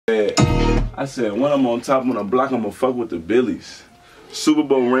I said, when I'm on top on the block, I'm gonna fuck with the Billies. Super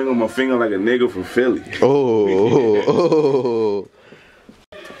Bowl ring on my finger like a nigga from Philly. Oh.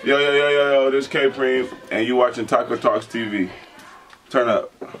 Yo, this KPreme, and you watching TacoTalksTV. Turn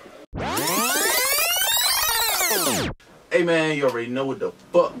up. Hey man, you already know what the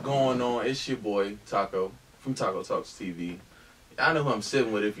fuck going on. It's your boy, Taco, from TacoTalksTV. I know who I'm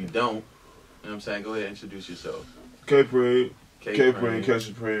sitting with if you don't. You know what I'm saying? Go ahead and introduce yourself. KPreme,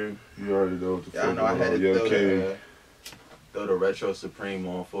 Ksupreme. You already know what the fuck. I know I had to throw the retro Supreme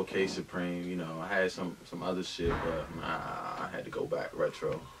on for Ksupreme. You know, I had some other shit, but I had to go back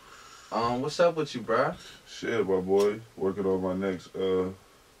retro. What's up with you, bruh? Shit, my boy. Working on my next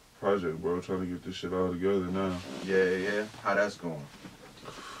project, bro. Trying to get this shit all together now. Yeah. How that's going?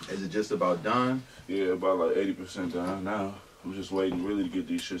 Is it just about done? Yeah, about like 80% done now. I'm just waiting really to get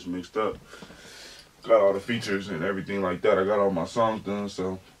these shits mixed up. Got all the features and everything like that. I got all my songs done,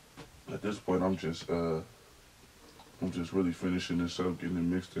 so at this point I'm just really finishing this up, getting it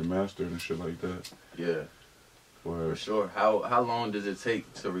mixed and mastered and shit like that. Yeah. For sure. How long does it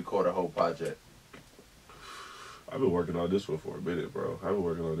take to record a whole project? I've been working on this one for a minute, bro. I've been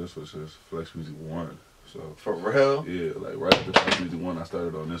working on this one since Flex Music 1. So for real? Yeah, like right after Flex Music 1 I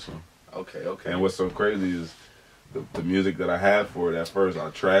started on this one. Okay. And what's so crazy is the music that I had for it at first, I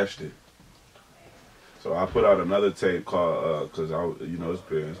trashed it. So I put out another tape called cause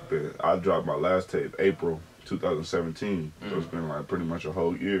it's been I dropped my last tape April 2017. So it's been like pretty much a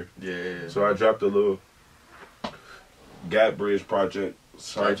whole year. Yeah. So I dropped a little Gap Bridge project.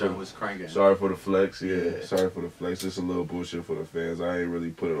 Sorry for the flex, yeah. Sorry for the flex. It's a little bullshit for the fans. I ain't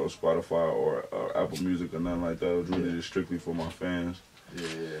really put it on Spotify or Apple Music or nothing like that. It was really just strictly for my fans.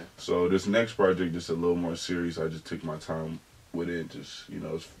 Yeah. So this next project just a little more serious. I just took my time with it. Just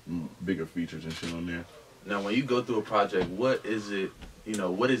it's bigger features and shit on there. Now, when you go through a project, what does it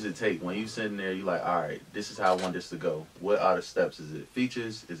take? When you sitting there, you like, all right, this is how I want this to go. What are the steps? Is it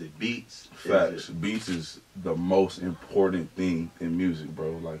features? Is it beats? Facts. Beats is the most important thing in music,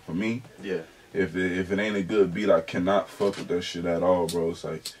 bro. Like for me, yeah. If it ain't a good beat, I cannot fuck with that shit at all, bro. It's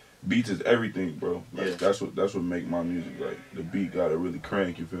like beats is everything, bro. Like, that's what make my music. Like the beat gotta really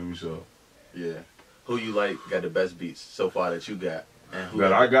crank. You feel me? So yeah. Who you like got the best beats so far that you got? And who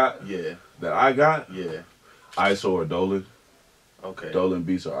I got? Yeah. That I got? Yeah. ISO or Dolan. Okay. Dolan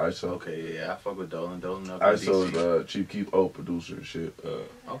beats or ISO. Okay, yeah, I fuck with Dolan. Dolan up ISO is Chief Keef O producer and shit.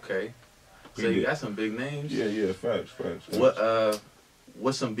 Okay. So you got some big names. Yeah, facts.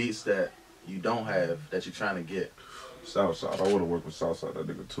 What's some beats that you don't have that you're trying to get? Southside. I want to work with Southside. That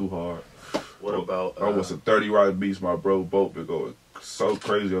nigga too hard. What about? I want some 30 Rock beats. My bro Boat been going so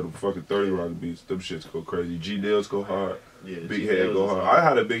crazy on the fucking 30 Rock beats. Them shits go crazy. G Deals go hard. Yeah, Big Head go hard. I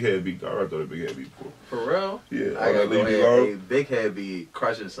had a Big Head beat. I rapped on a Big Head beat before. For real? Yeah. I gotta go ahead. Big Head be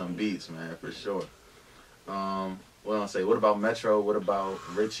crushing some beats, man, for sure. What else say? What about Metro? What about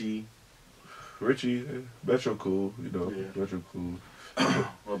Richie? Metro cool. Metro cool.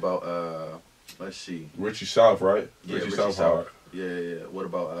 What about let's see. Richie South, right? Yeah, Richie South hard. Yeah. What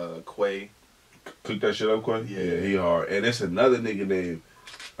about Quay? Cook that shit up, Quay? Yeah, he hard. And it's another nigga named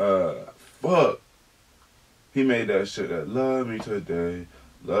he made that shit that love me today,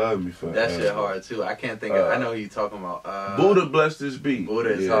 love me forever. That shit hard too. I can't think of I know who you talking about. Buddha blessed this beat.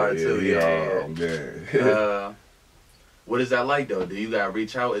 Buddha is hard too. Yeah. Man. What is that like though? Do you gotta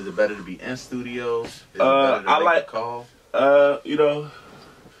reach out? Is it better to be in studios? Is it better to make a call?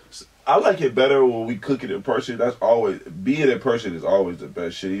 I like it better when we cook it in person. That's always being in person is always the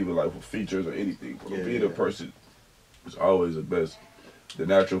best shit. Even like for features or anything, being in person is always the best. The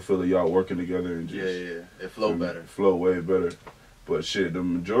natural feel of y'all working together and just it flow better. Flow way better. But shit, the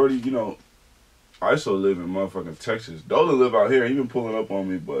majority, ISO live in motherfucking Texas. Dolan live out here. He been pulling up on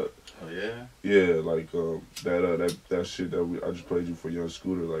me, but like that shit that I just played you for Young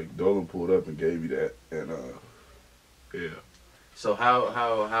Scooter. Like Dolan pulled up and gave me that, and So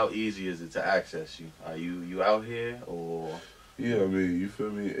how easy is it to access you? Are you out here or? Yeah, I mean, you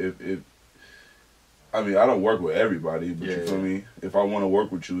feel me? I don't work with everybody, but you feel me? If I want to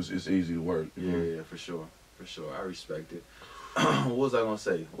work with you, it's easy to work. Yeah, for sure. I respect it. What was I gonna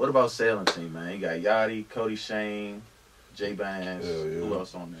say? What about Sailing Team, man? You got Yachty, Cody Shane, J Bands. Who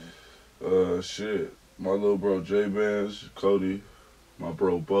else on there? Shit. My little bro J Bands, Cody, my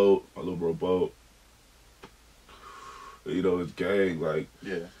little bro Boat. It's gang, like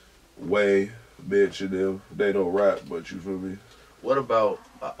Way, bitch, and them. They don't rap, but you feel me? What about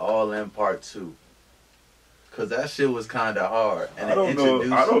All In Part 2? Cause that shit was kind of hard. And I don't know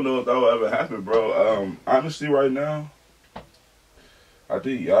if that will ever happen, bro. Honestly, right now, I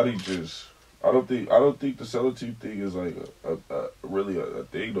think Yachty just I don't think the sellotape thing is like a really a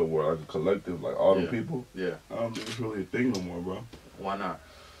thing no more. Like a collective, like all the people. Yeah. I don't think it's really a thing no more, bro. Why not?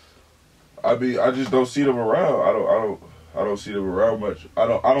 I mean, I just don't see them around. I don't see them around much. I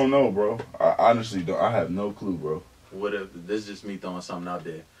don't know, bro. I honestly don't. I have no clue, bro. What if this is just me throwing something out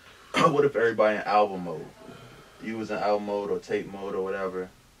there? What if everybody in album mode? You was in album mode or tape mode or whatever,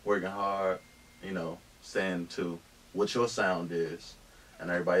 working hard, you know, saying to what your sound is, and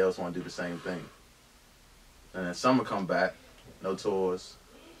everybody else want to do the same thing. And then summer come back, no tours,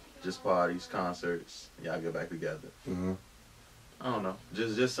 just parties, concerts. Y'all get back together. Mm-hmm. I don't know,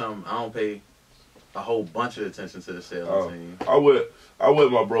 just some. I don't pay a whole bunch of attention to the sales team. I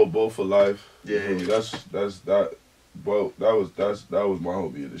would my bro both for life. Yeah, that's that. Bro, that was my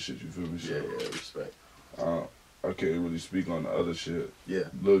hobby of the shit. You feel me? Yeah, respect. I can't really speak on the other shit. Yeah.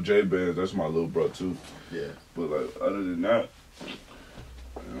 Lil J Bands, that's my little bro too. Yeah. But like other than that,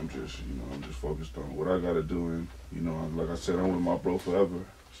 I'm just focused on what I gotta do, and like I said, I'm with my bro forever.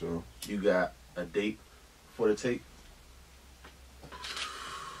 So you got a date for the tape?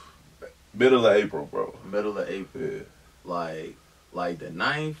 Middle of April, bro. Middle of April. Yeah. Like the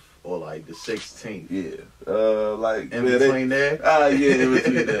 9th or like the 16th? Yeah. Like in between there? Yeah, in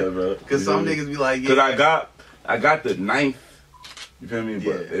between there, bro. Cause some niggas be like, yeah. Cause I got the 9th. You feel me?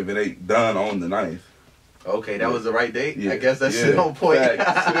 But if it ain't done on the 9th. Okay, that was the right date? Yeah. I guess that's shit on point.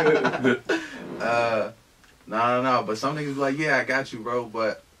 No. But some niggas be like, yeah, I got you, bro.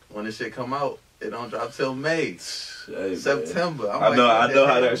 But when this shit come out, it don't drop till May. Hey, September. I know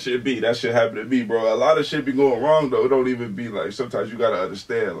how that shit be. That shit happen to me, bro. A lot of shit be going wrong though. It don't even be like, sometimes you gotta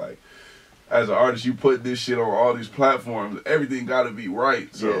understand, like, as an artist, you put this shit on all these platforms, everything gotta be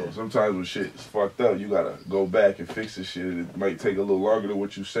right. So sometimes when shit's fucked up, you gotta go back and fix this shit. It might take a little longer than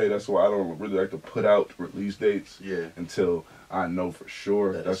what you say. That's why I don't really like to put out release dates until I know for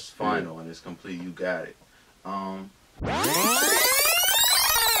sure. That's final and it's complete. You got it.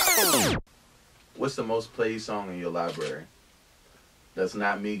 What's the most played song in your library? That's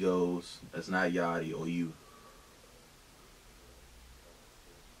not Migos, that's not Yachty or you.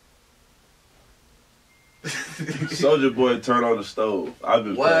 Soulja Boy, Turn on the Stove. I've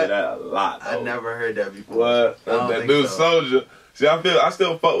been playing that a lot. I never heard that before. What? That dude Soulja. See, I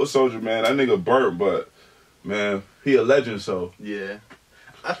still fuck with Soulja, man. That nigga burnt, but man, he a legend. So yeah,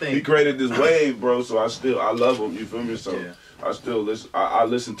 I think he created this wave, bro. So I love him. You feel me? So I still listen. I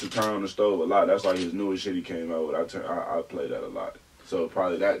listen to Turn on the Stove a lot. That's like his newest shit he came out with. I play that a lot. So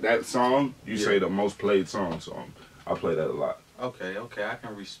probably that song you say the most played song. So I play that a lot. Okay, I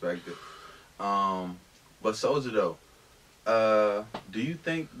can respect it. But Soulja though, do you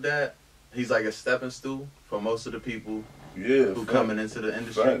think that he's like a stepping stool for most of the people who coming into the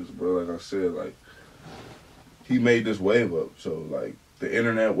industry? Facts, bro. Like I said, like he made this wave up. So like the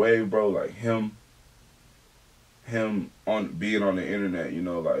internet wave, bro. Like him on being on the internet,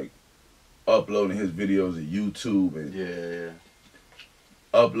 like uploading his videos to YouTube and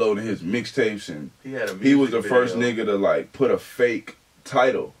uploading his mixtapes, and he was the first nigga to like put a fake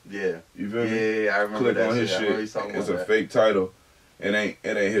title. Yeah. You feel me? Yeah, I remember Click that on his shit. It's a fake title. It ain't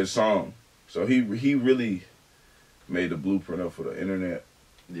his song. So he really made the blueprint up for the internet.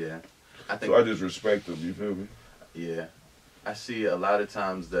 Yeah. I just respect him, you feel me? Yeah. I see a lot of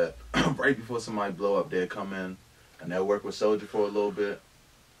times that right before somebody blow up, they'll come in and they'll work with Soulja for a little bit.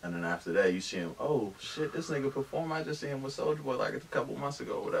 And then after that, you see him, oh, shit, this nigga perform. I just see him with Soulja Boy like a couple months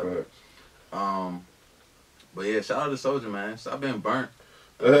ago or whatever. Right. But yeah, shout out to Soulja, man. Stop being burnt.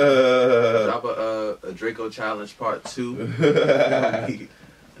 Drop a Draco Challenge Part 2.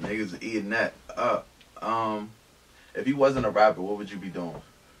 Niggas eating that up. If you wasn't a rapper, what would you be doing?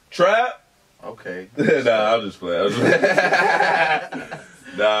 Trap? Okay. Nah, I'm just playing.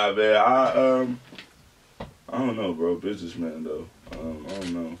 Nah, man. I don't know, bro. Businessman, though. I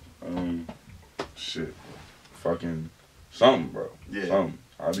don't know. Shit. Fucking something, bro. Yeah. Something.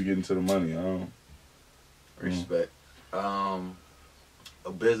 I'll be getting to the money. Respect.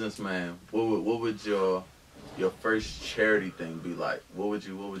 A businessman, what would your first charity thing be like? What would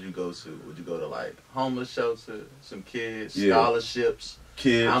you go to? Would you go to like homeless shelter, some kids, scholarships?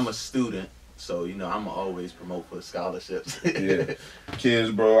 Kids. I'm a student, so I'ma always promote for the scholarships. Yeah.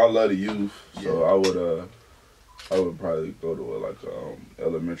 Kids, bro. I love the youth. So I would probably go to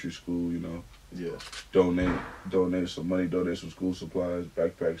elementary school, Yeah. Donate some money, donate some school supplies,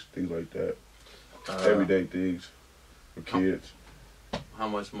 backpacks, things like that. Everyday things for kids. How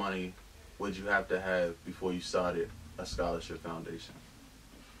much money would you have to have before you started a scholarship foundation?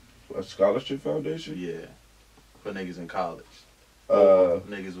 A scholarship foundation? Yeah. For niggas in college.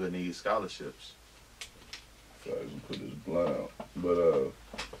 Niggas would need scholarships. I just put this blunt out. But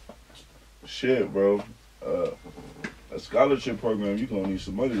Shit, bro. A scholarship program, you gonna need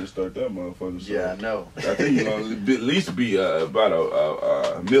some money to start that motherfucker. So yeah, I know. I think you're gonna at least be about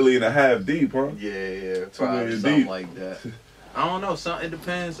a $1.5 million deep, huh? Yeah, probably something deep. Like that. I don't know. It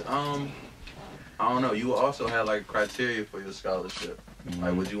depends. I don't know. You also have like criteria for your scholarship. Mm-hmm.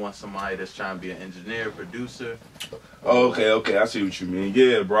 Like, would you want somebody that's trying to be an engineer, producer? Oh, okay. I see what you mean.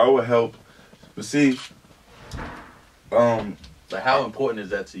 Yeah, bro, I would help. But see, like, how important is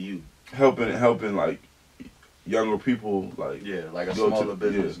that to you? Helping like younger people, like like a smaller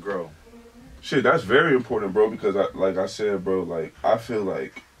business grow. Shit, that's very important, bro. Because like I said, bro, like I feel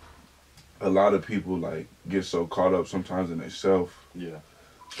like a lot of people like get so caught up sometimes in themselves. Yeah.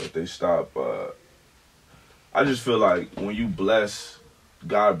 That they stop. I just feel like when you bless,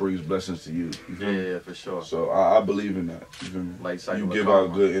 God brings blessings to you. Yeah, for sure. So I believe in that. You feel me? Like you give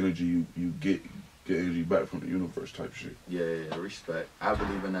out good energy, you get energy back from the universe type shit. Yeah, respect. I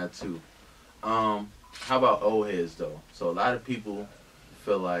believe in that too. How about old heads though? So a lot of people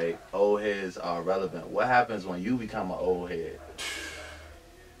feel like old heads are relevant. What happens when you become an old head?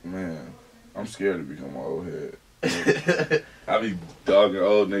 Man, I'm scared to become an old head. I be dogging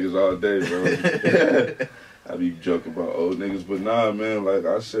old niggas all day, bro. I be joking about old niggas, but nah, man, like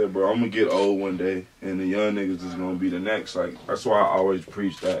I said, bro, I'm gonna get old one day, and the young niggas is gonna be the next. Like, that's why I always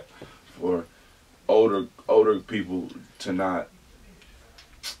preach that for older people to not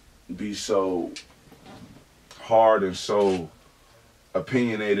be so hard and so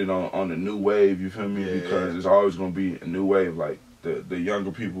opinionated on the new wave, you feel me? Because it's always gonna be a new wave. Like the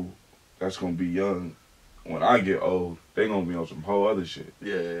younger people that's gonna be young, when I get old, they gonna be on some whole other shit.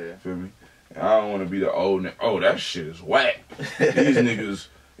 Yeah. Feel me? And I don't wanna be the old that shit is whack. These niggas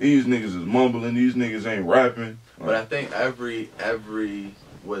is mumbling, these niggas ain't rapping. But I think every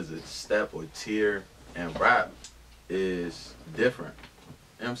step or tier in rap is different.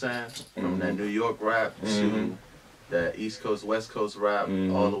 You know what I'm saying? From that New York rap to that East Coast, West Coast rap,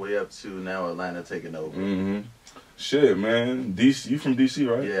 all the way up to now Atlanta taking over. Shit, man. DC, you from DC,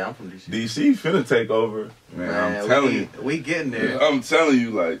 right? Yeah, I'm from DC. DC finna take over. Man, I'm telling you. We getting there. I'm telling you,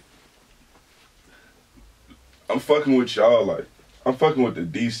 like, I'm fucking with y'all, like, I'm fucking with the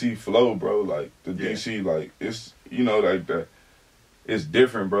DC flow, bro. Like, the DC, like, it's, you know, like, it's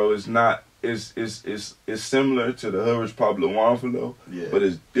different, bro. It's not, it's similar to the Hood Rich Pablo Juan flow, but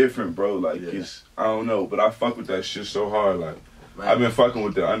it's different, bro. Like, it's, I don't know, but I fuck with that shit so hard. Like, man, I've been fucking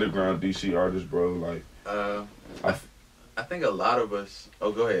with the underground DC artists, bro. Like, I think a lot of us.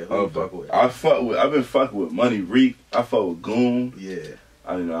 Oh, go ahead. Who you fuck with? I've been fucking with Money Reek. I fuck with Goon. Yeah.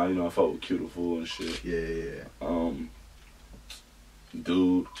 I fuck with Cutiful and shit. Yeah.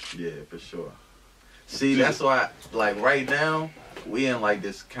 Dude. Yeah, for sure. See, that's why, like, right now, we in, like,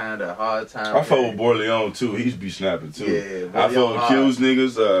 this kind of hard time. I fuck with Borleone, too. He's be snapping, too. Yeah, I fuck with Q's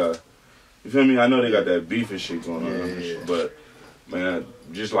niggas. You feel me? I know they got that beef and shit going on. Yeah. But, man,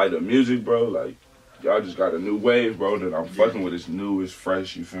 just like the music, bro, like, y'all just got a new wave, bro, that I'm fucking with. It's new, it's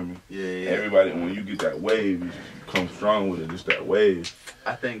fresh, you feel me? Yeah. Everybody, when you get that wave, you come strong with it. It's that wave.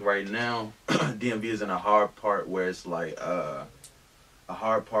 I think right now, DMV is in a hard part where it's like, a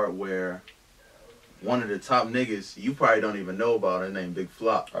hard part where one of the top niggas you probably don't even know about, his name Big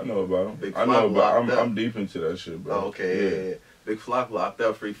Flop. I know about him. Big Flop I'm deep into that shit, bro. Oh, okay, yeah. Big Flop locked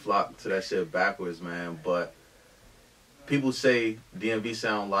up, Free Flop to that shit backwards, man. But people say DMV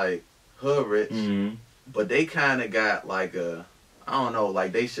sound like Hood Rich, but they kind of got like a, I don't know,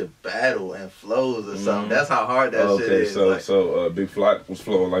 like they should battle and flows or something. That's how hard that shit is. So Big Flop was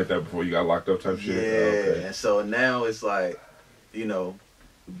flowing like that before you got locked up type shit? Yeah, and so now it's like, you know,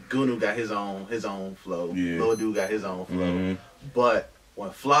 Gunu got his own flow. Lil Dude got his own flow. But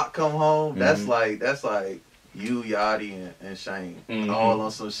when Flock come home, that's like you, Yachty, and Shane all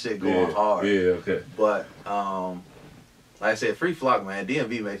on some shit going hard. Yeah, okay. But like I said, Free Flock, man.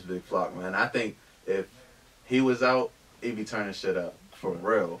 DMV makes Big Flock, man. I think if he was out, he'd be turning shit up for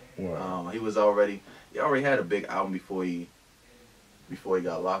real. Wow. He already had a big album before he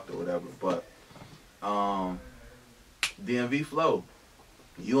got locked or whatever. But DMV flow.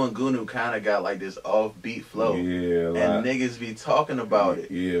 You and Gunu kind of got like this offbeat flow. Yeah, and niggas be talking about it.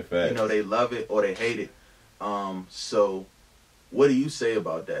 Yeah, facts. You know, they love it or they hate it. So what do you say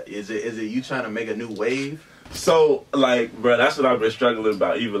about that? Is it you trying to make a new wave? So, like, bro, that's what I've been struggling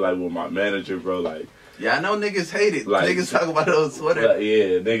about, even like with my manager, bro. Like, yeah, I know niggas hate it. Like, niggas talk about it on Twitter.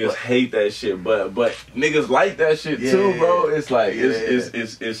 Yeah, niggas hate that shit, but niggas like that shit too, bro. It's like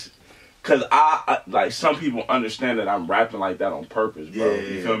it's cause I like some people understand that I'm rapping like that on purpose, bro.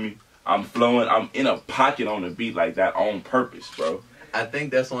 You feel me? I'm flowing. I'm in a pocket on the beat like that on purpose, bro. I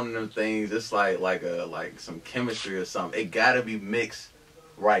think that's one of them things. It's like some chemistry or something. It gotta be mixed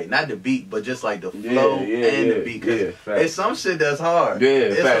Right, not the beat, but just like the flow and the beat. Cause it's some shit that's hard.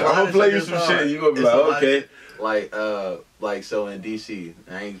 Yeah, fact. I'm gonna play you some shit. You gonna be like, okay. Like so in DC,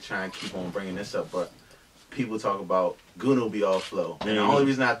 I ain't trying to keep on bringing this up, but people talk about Gunu be all flow, and the only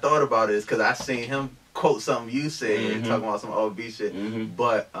reason I thought about it is because I seen him quote something you said talking about some old beat shit,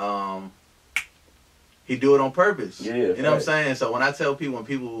 but he do it on purpose. Yeah, you know what I'm saying? So when I tell people, when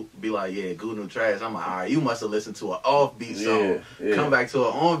people be like, yeah, Gunu trash, I'm like, all right, you must have listened to an off-beat song. Come back to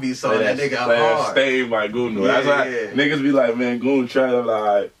an on-beat song, that nigga hard. Stain by Gunu. That's why niggas be like, man, Gunu trash. I'm like, all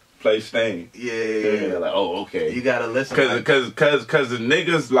right, play Stain. Yeah. Like, oh, okay. You gotta listen. Cause the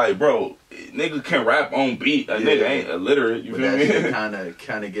niggas, like, bro, niggas can rap on beat. A nigga ain't illiterate, you feel me? That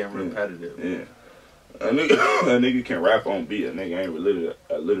kind of getting repetitive. Yeah. A nigga can rap on beat. A nigga ain't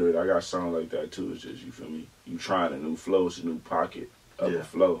illiterate. I got songs like that too. It's just, you feel me? You trying a new flow, it's a new pocket of a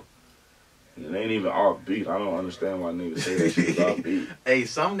flow. And it ain't even off beat. I don't understand why niggas say that shit is off beat. Hey,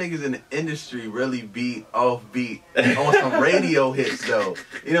 some niggas in the industry really be off beat on some radio hits though.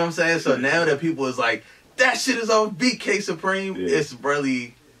 You know what I'm saying? So now that people is like, that shit is off beat, Ksupreme, it's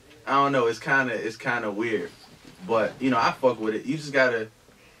really, I don't know, it's kinda weird. But, you know, I fuck with it. You just gotta,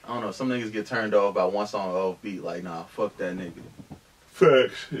 I don't know, some niggas get turned off by one song off beat, like, nah, fuck that nigga.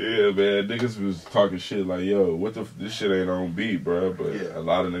 Facts. Yeah, man. Niggas was talking shit like, yo, this shit ain't on beat, bro. But a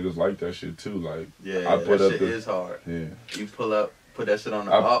lot of niggas like that shit too. Like, I put that shit is hard. Yeah. You put that shit on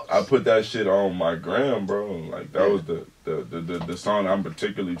the box. I put that shit on my gram, bro. Like, that was the song I'm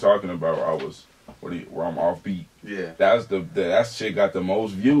particularly talking about. Where I'm off beat. Yeah. That shit got the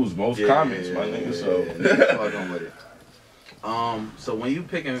most views, most comments, my nigga. So fucking with it. So when you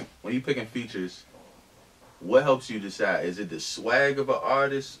picking features, what helps you decide? Is it the swag of an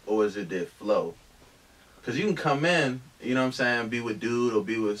artist or is it their flow? Because you can come in, you know what I'm saying, be with Dude or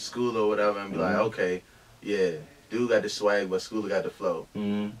be with School or whatever and be like, okay, yeah, Dude got the swag, but School got the flow.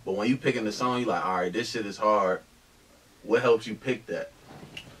 But when you picking the song, you like, all right, this shit is hard. What helps you pick that?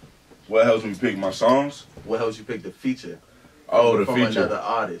 What helps me pick my songs? What helps you pick the feature? The from feature. Another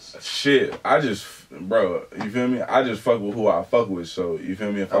artist. Shit, bro, you feel me? I just fuck with who I fuck with. So, you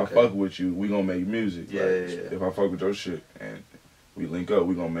feel me? If I fuck with you, we gonna make music. Yeah. If I fuck with your shit and we link up,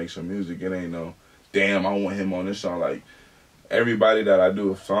 we gonna make some music. It ain't no, damn, I want him on this song. Like, everybody that I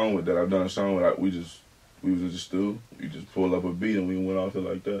do a song with, that I've done a song with, we was just we just pull up a beat and we went off it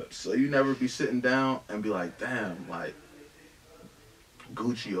like that. So you never be sitting down and be like, damn, like,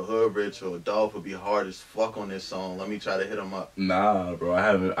 Gucci or Hood Rich or Dolph would be hard as fuck on this song. Let me try to hit him up. Nah, bro, I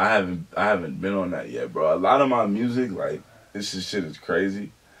haven't been on that yet, bro. A lot of my music, like, shit is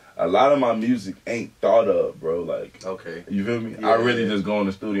crazy. A lot of my music ain't thought of, bro. Like, okay, you feel me? I really just go in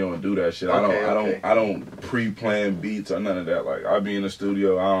the studio and do that shit. I don't pre-plan beats or none of that. Like, I be in the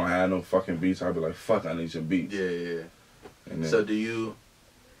studio, I don't have no fucking beats. I be like, fuck, I need some beats. Yeah. And then, so do you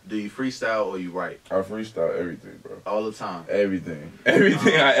freestyle or you write? I freestyle everything, bro. All the time? Everything.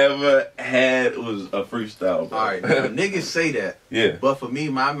 Everything I ever had was a freestyle, bro. Alright, now niggas say that. Yeah. But for me,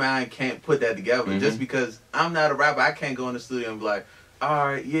 my mind can't put that together. Just because I'm not a rapper, I can't go in the studio and be like,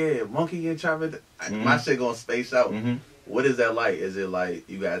 alright, yeah, Monkey and Chopper. My shit gonna space out. What is that like? Is it like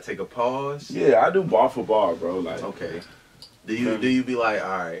you gotta take a pause? Yeah, I do bar for bar, bro. Like, okay. Do you be like,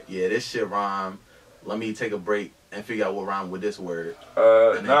 alright, yeah, this shit rhyme. Let me take a break and figure out what rhyme with this word.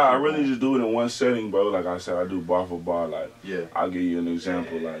 Nah, I really just do it in one setting, bro. Like I said, I do bar for bar. Like, I'll give you an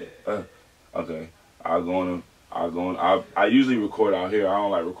example. Like, okay, I usually record out here. I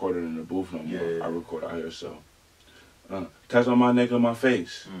don't like recording in the booth no more. I record out here, so. Touch on my neck and my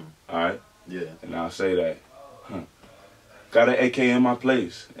face. Alright? Yeah. And I'll say that. Got an AK in my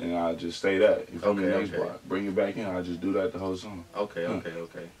place. And I'll just say that. You feel me? Next bar. Bring it back in. I'll just do that the whole song. Okay.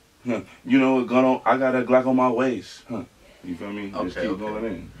 You know what gun on? I got a Glock on my waist. You feel me? Just keep going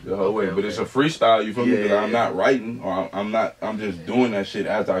in the whole way. But it's a freestyle, you feel me? Because I'm not writing or I'm just doing that shit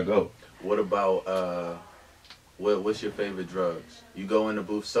as I go. What about what's your favorite drugs? You go in the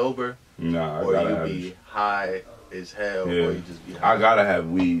booth sober? Nah, or you be high as hell, or you just be high? I gotta have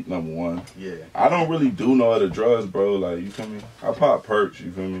weed, number one. Yeah. I don't really do no other drugs, bro. Like, you feel me? I pop perks,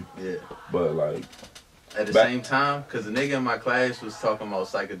 you feel me? Yeah. But like, at the same time, because the nigga in my class was talking about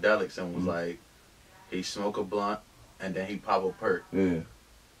psychedelics and was like, he smoke a blunt and then he pop a perk. Yeah.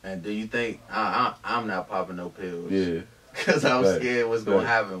 And do you think, I'm not popping no pills. Yeah. Because I'm scared what's going to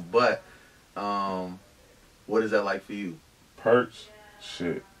happen. But, what is that like for you? Perks?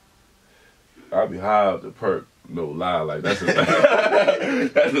 Shit. I'll be high off the perk. No lie, like that's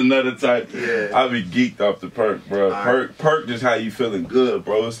another type. Yeah. I'll be geeked off the perk, bro. Perk just how you feeling good,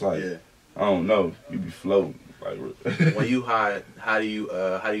 bro. It's like, I don't know, you be floating. Like, when you high, how do you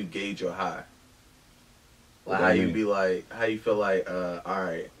gauge your high? Like how you be like, how you feel like, all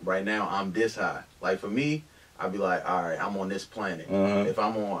right, right now I'm this high. Like for me, I'd be like, all right, I'm on this planet. If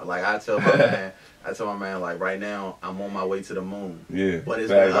I'm on, like I tell my man, like right now I'm on my way to the moon. Yeah, but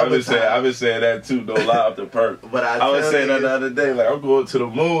it's I've been saying that too. Don't lie off the perk. But I was saying that the other day, like I'm going to the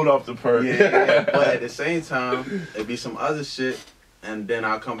moon off the perk. Yeah. But at the same time, it'd be some other shit, and then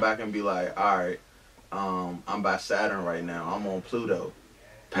I'll come back and be like, all right, I'm by Saturn right now. I'm on Pluto.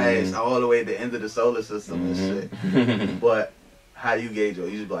 Past all the way to the end of the solar system and shit. But how do you gauge it?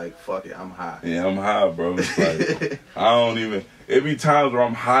 You just be like, fuck it, I'm high. Yeah, I'm high, bro. It's like, I don't even, it be times where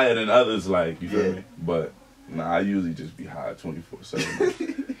I'm higher than others, like, you feel me? But, nah, I usually just be high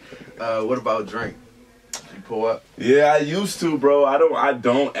 24/7. What about drink? You pull up? Yeah, I used to, bro. I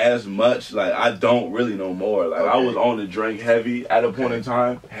don't as much. Like, I don't really no more. Like, I was on the drink heavy at a point in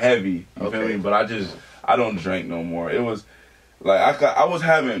time. Heavy. You feel me? But I don't drink no more. It was, like, I was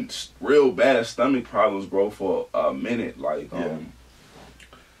having real bad stomach problems, bro, for a minute. Like,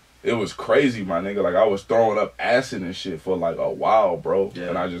 it was crazy, my nigga. Like, I was throwing up acid and shit for, like, a while, bro. Yeah.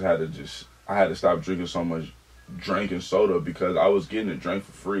 And I just had to stop drinking so much drinking soda because I was getting a drink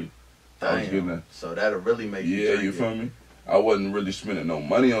for free. So that'll really make you drink. You feel me? I wasn't really spending no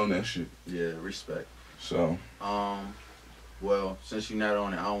money on that shit. Yeah, respect. So. Well, since you're not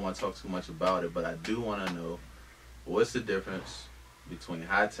on it, I don't want to talk too much about it, but I do want to know, what's the difference between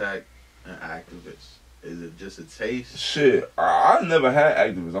high tech and activists? Is it just a taste? Shit, I never had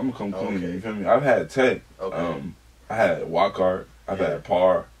activists. I'm gonna come clean. You feel me? I've had tech. I had WockHard. I've had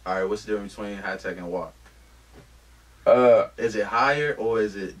par. All right, what's the difference between high tech and Wock? Is it higher or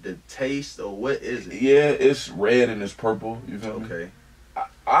is it the taste or what is it? Yeah, it's red and it's purple. You feel me? Okay.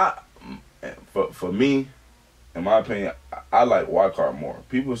 For me, in my opinion, I like WockHard more.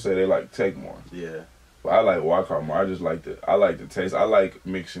 People say they like tech more. Yeah. But I like WockHard more. I like the taste. I like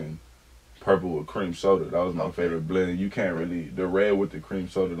mixing purple with cream soda. That was my favorite blend. You can't really, the red with the cream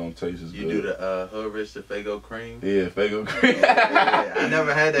soda don't taste as good. You do the Hood Rich, the Faygo cream? Yeah, Faygo cream. Yeah, I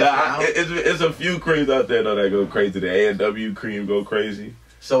never had that. It's a few creams out there though that go crazy. The A&W cream go crazy.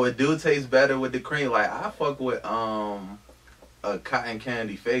 So it do taste better with the cream. Like I fuck with a cotton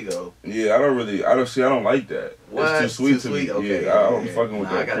candy Faygo. Yeah, I don't like that. What? It's too sweet to me. Okay, yeah, I'm fucking with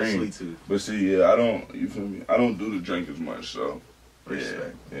that I got cream. a sweet tooth. But see, yeah, I don't, you feel me? I don't do the drink as much, so.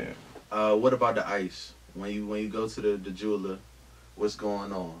 Respect. Yeah. What about the ice? When you go to the jeweler, what's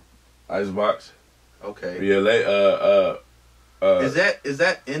going on? Icebox. Okay. Yeah, is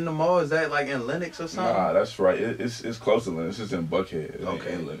that in the mall? Is that like in Lenox or something? Nah, that's right. It's close to Lenox. It's in Buckhead.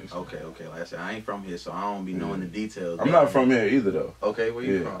 Okay. In Lenox. Okay. Like I said, I ain't from here, so I don't be knowing the details. I'm not from here either, though. Okay, where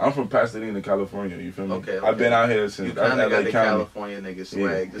you from? I'm from Pasadena, California. You feel me? Okay. I've been out here since. You kind of got the California nigga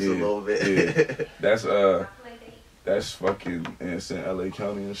swag just a little bit. Yeah. That's fucking in LA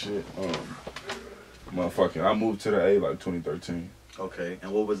County and shit. Motherfucking, I moved to the A like 2013. Okay,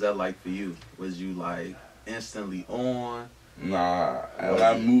 and what was that like for you? Was you like instantly on? Nah, when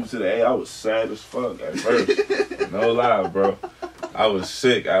I moved to the A, I was sad as fuck at first. No lie, bro. I was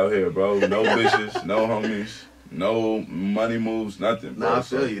sick out here, bro. No bitches, no homies, no money moves, nothing, bro. Nah, I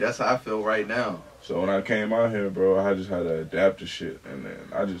feel you. That's how I feel right now. So when I came out here, bro, I just had to adapt to shit. And then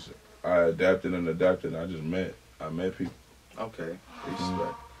I adapted and I met people. Okay,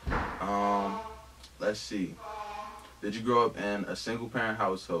 respect. Let's see. Did you grow up in a single parent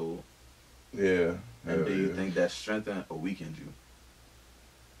household? Yeah. And do you think that strengthened or weakened you?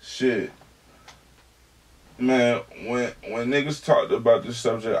 Shit. Man, when niggas talked about this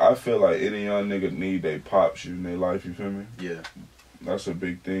subject, I feel like any young nigga need they pops you in their life, you feel me? Yeah. That's a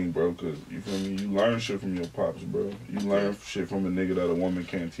big thing, bro, because, you feel me? You learn shit from your pops, bro. You learn shit from a nigga that a woman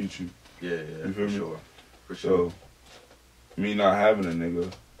can't teach you. Yeah, you feel me? Sure. For sure. So, me not having a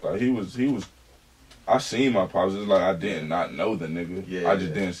nigga, like, he was, I seen my pops. It's like I did not know the nigga. Yeah, I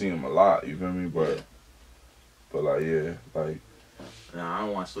just didn't see him a lot, you feel me? But like, yeah, like. Nah, I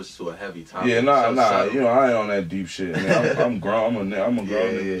don't want to switch to a heavy topic. Yeah, nah, you know, I ain't on that deep shit. Man, I'm grown. I'm a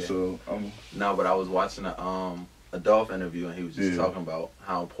grown nigga, so I'm. No, but I was watching a Dolph interview and he was just talking about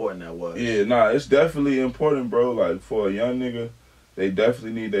how important that was. Yeah, nah, it's definitely important, bro. Like for a young nigga, they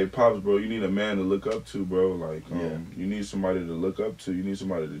definitely need their pops, bro. You need a man to look up to, bro. Like, you need somebody to look up to. You need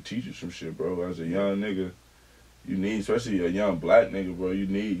somebody to teach you some shit, bro. As a young nigga, you need, especially a young black nigga, bro. You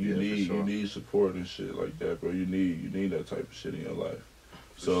need support and shit like that, bro. You need that type of shit in your life.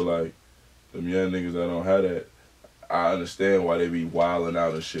 Like, them young niggas that don't have that, I understand why they be wilding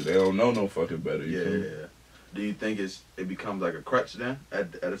out and shit. They don't know no fucking better. You feel me? Do you think it becomes like a crutch then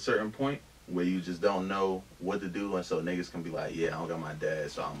at a certain point where you just don't know what to do, and so niggas can be like, yeah, I don't got my dad,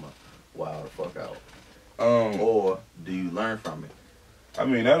 so I'm a wild the fuck out. Or do you learn from it? I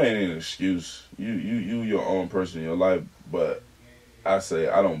mean, that ain't an excuse. You your own person in your life, but I say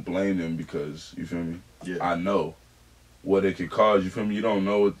I don't blame them because, you feel me? Yeah. I know what it could cause, you feel me? You don't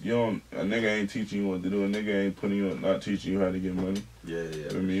know what, a nigga ain't teaching you what to do, a nigga ain't putting you, not teaching you how to get money. Yeah.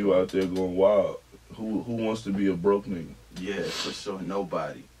 I mean, you out there going wild. Who wants to be a broke nigga? Yeah, for sure.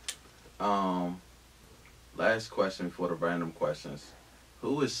 Nobody. Last question before the random questions.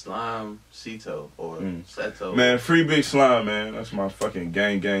 Who is Slime Cito or Seto? Man, free Big Slime, man. That's my fucking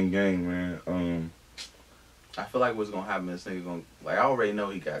gang, man. I feel like what's gonna happen is this nigga gonna, like, I already know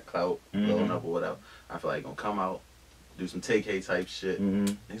he got clout blowing up or whatever. I feel like he gonna come out, do some TakeK type shit.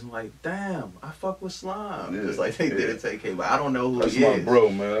 And he's like, damn, I fuck with Slime. Just like they did a TakeK, but I don't know who he is. That's my bro,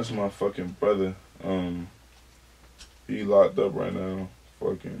 man. That's my fucking brother. He locked up right now.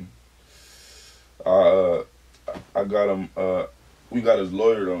 Fucking. I got him. We got his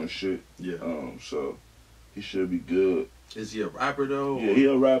lawyer on shit. Yeah. So he should be good. Is he a rapper though? Yeah, he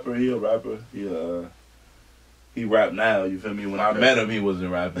a rapper. He rap now. You feel me? When I met him, he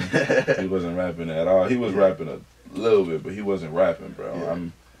wasn't rapping. He wasn't rapping at all. He was rapping a little bit, but he wasn't rapping, bro.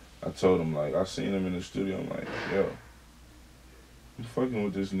 Yeah. I told him, like, I seen him in the studio. I'm like, yo, I'm fucking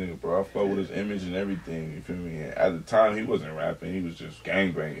with this nigga, bro. I fuck with his image and everything. You feel me? And at the time, he wasn't rapping. He was just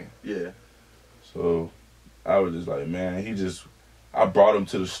gangbanging. Yeah. So I was just like, man, I brought him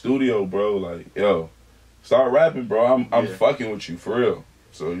to the studio, bro. Like, yo, start rapping, bro. I'm fucking with you for real.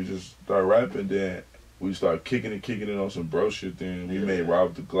 So you just start rapping, then we start kicking it on some bro shit. Then we made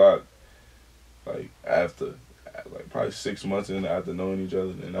Rob the Glock, like after, like probably 6 months after knowing each other.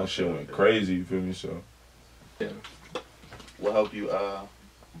 And that shit went crazy. You feel me? So yeah. What help you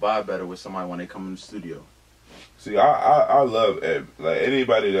vibe better with somebody when they come in the studio? See, I love like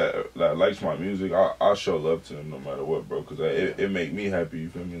anybody that likes my music. I show love to them no matter what, bro. Cause it make me happy. You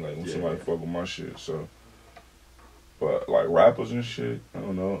feel me? Like when somebody fuck with my shit. So, but like rappers and shit, I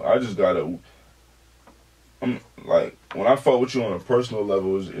don't know. I just gotta. I'm like when I fuck with you on a personal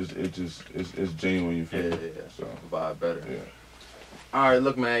level, it's genuine. You feel me? Yeah. So vibe better. Yeah. All right,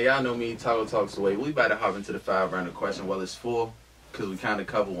 look, man. Y'all know me. Taco Talks away. We better hop into the 5 random question. Well, it's 4, cause we kind of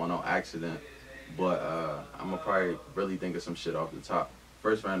covered one on accident. But I'm going to probably really think of some shit off the top.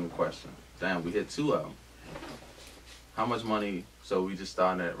 First random question. Damn, we hit 2 of them. How much money, so we just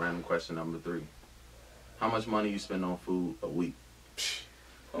started at random question number 3. How much money you spend on food a week?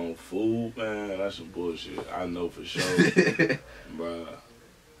 On food, man, that's some bullshit. I know for sure. Bruh.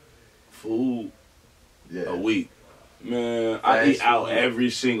 Food a week. Man, I eat out every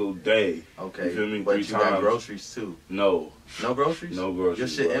single day. Okay. You feel me? But 3 you times. got groceries too. No. No groceries? No groceries.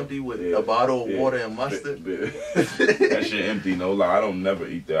 Your shit empty with Yeah. a bottle of water and mustard? That shit empty, no lie. I don't never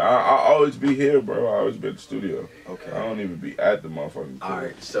eat that. I always be here, bro. I always be at the studio. Okay. I don't even be at the motherfucking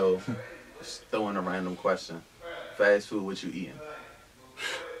Alright, so just throw in a random question. Fast food, what you eating?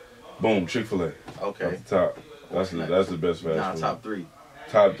 Boom, Chick-fil-A. Okay. At the top. That's the best fast food. Top 3.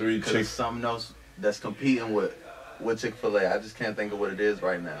 Top 3 Because it's something else that's competing with Chick-fil-A. I just can't think of what it is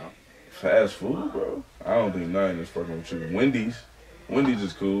right now. Fast food, bro. I don't think nothing is fucking with you. Wendy's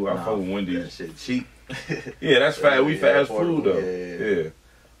is cool. I fuck with Wendy's. That shit cheap. Yeah, that's fast. We fast affordable. food though.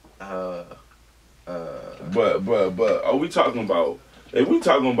 Yeah. But are we talking about? If we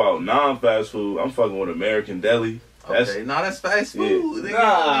talking about non-fast food, I'm fucking with American Deli. Okay, that's fast food.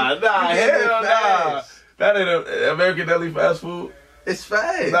 Yeah. Nah, hell nah. That ain't American Deli fast food. It's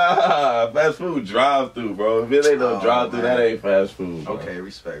fast. Nah, fast food drive-through, bro. If it ain't no drive-through, that ain't fast food, bro. Okay,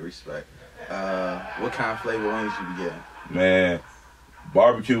 respect. What kind of flavor wings you be getting? Man,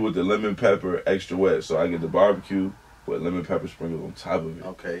 barbecue with the lemon pepper extra wet. So I get the barbecue with lemon pepper sprinkled on top of it.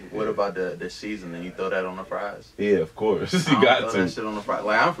 Okay. What about the seasoning? You throw that on the fries? Yeah, of course. You got to. Throw that shit on the fries.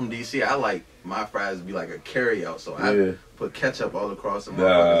 Like, I'm from DC. I like my fries to be like a carry-out. So I put ketchup all across them.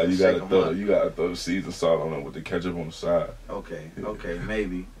 Nah, you gotta throw the season salt on it with the ketchup on the side. Okay,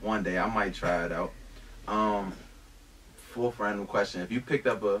 maybe one day I might try it out. 4th random question: if you picked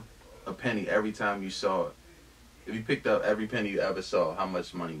up a penny every time you saw it, if you picked up every penny you ever saw, how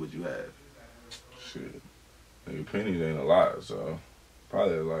much money would you have? Shit, nigga, pennies ain't a lot, so I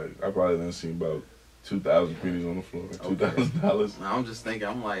probably done seen about 2,000 pennies on the floor, $2,000. Now I'm just thinking,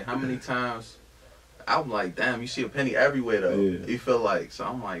 I'm like, how many times? I'm like, damn, you see a penny everywhere though. Yeah. You feel like, so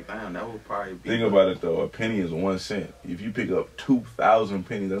I'm like, damn, that would probably be. Think about it though, a penny is 1 cent. If you pick up 2,000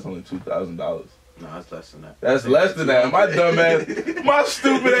 pennies, that's only $2,000. No, that's less than that. That's less than that. My dumb ass, my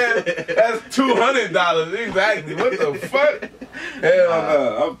stupid ass, that's $200 exactly. What the fuck? Hell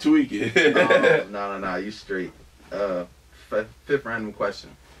no, I'm tweaking. No, you straight. 5th random question: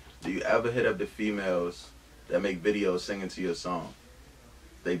 do you ever hit up the females that make videos singing to your song?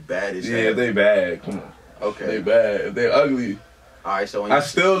 They bad as hell. Yeah, they bad. Come on. Okay. They bad. If they ugly, Alright, so when I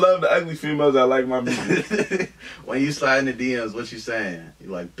still love the ugly females that like my music. When you slide in the DMs, what you saying? You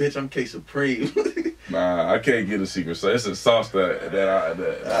like, bitch, I'm Ksupreme. Nah, I can't get a secret sauce. It's a sauce that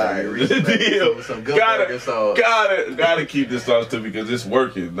Alright, respect. Some good burger sauce. Gotta keep this sauce too because it's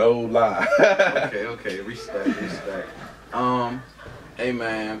working. No lie. Okay. Respect. Hey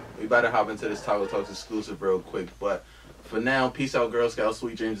man, we about to hop into this Taco Talks exclusive real quick, but for now, peace out, Girl Scout,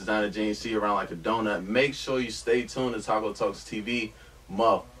 Sweet Dreams, Designer Jeans, see you around like a donut. Make sure you stay tuned to Taco Talks TV,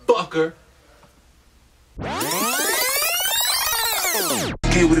 motherfucker.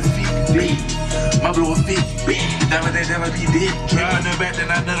 K with a feet, my blow a feet, diamond PD. Trap in the back, then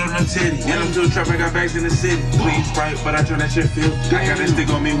I nut on the titty. And I'm still trapping, got bags in the city. Clean Sprite, but I turn that shit feel. I got that stick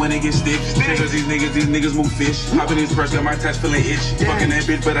on me when it gets stick. Check out these niggas move fish. Hopping these purse, got my touch feeling itch. Fucking that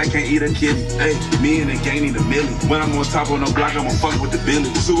bitch, but I can't eat a kitty. Hey, me and the gang need a milli. When I'm on top on no block, I'ma fuck with the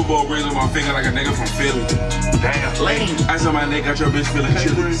Billy. Super Bowl rings on my finger like a nigga from Philly. Damn, lame. Ice on my neck, got your bitch feeling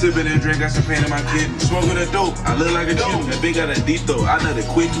chilly. Sipping and drink, got some pain in my kidney. Smoking a dope, I look like a Jew. That bitch got a deep throat, I know it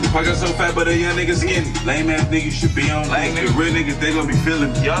quickly. Pocket so fat, but a young nigga skinny. Lame ass niggas should be on lane. The real niggas, they gon' be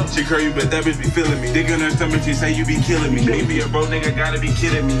feeling me. She curry, but that bitch be feeling me. Dick in her stomach, she say you be killing me. Me be a bro nigga, gotta be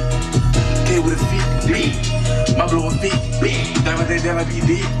kidding me. K with a feet, my blow a feet, diamond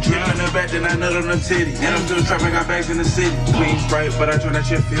PD. Trap in the back, then I nut on the titty. And I'm still trapping, got bags in the city. Clean Sprite, but I turn that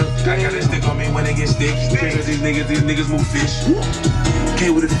shit feel. I got that stick on me when it gets stick. Check out these niggas move fish. K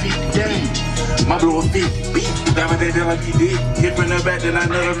with a feet, my blow a feet, diamond PD. Hit from the back, then I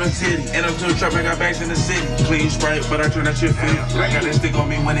nut on the titty. And I'm still trapping, got bags in the city. Clean Sprite, but I turn that shit feel. I got that stick on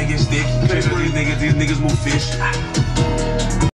me when it gets stick. Check out these niggas move fish.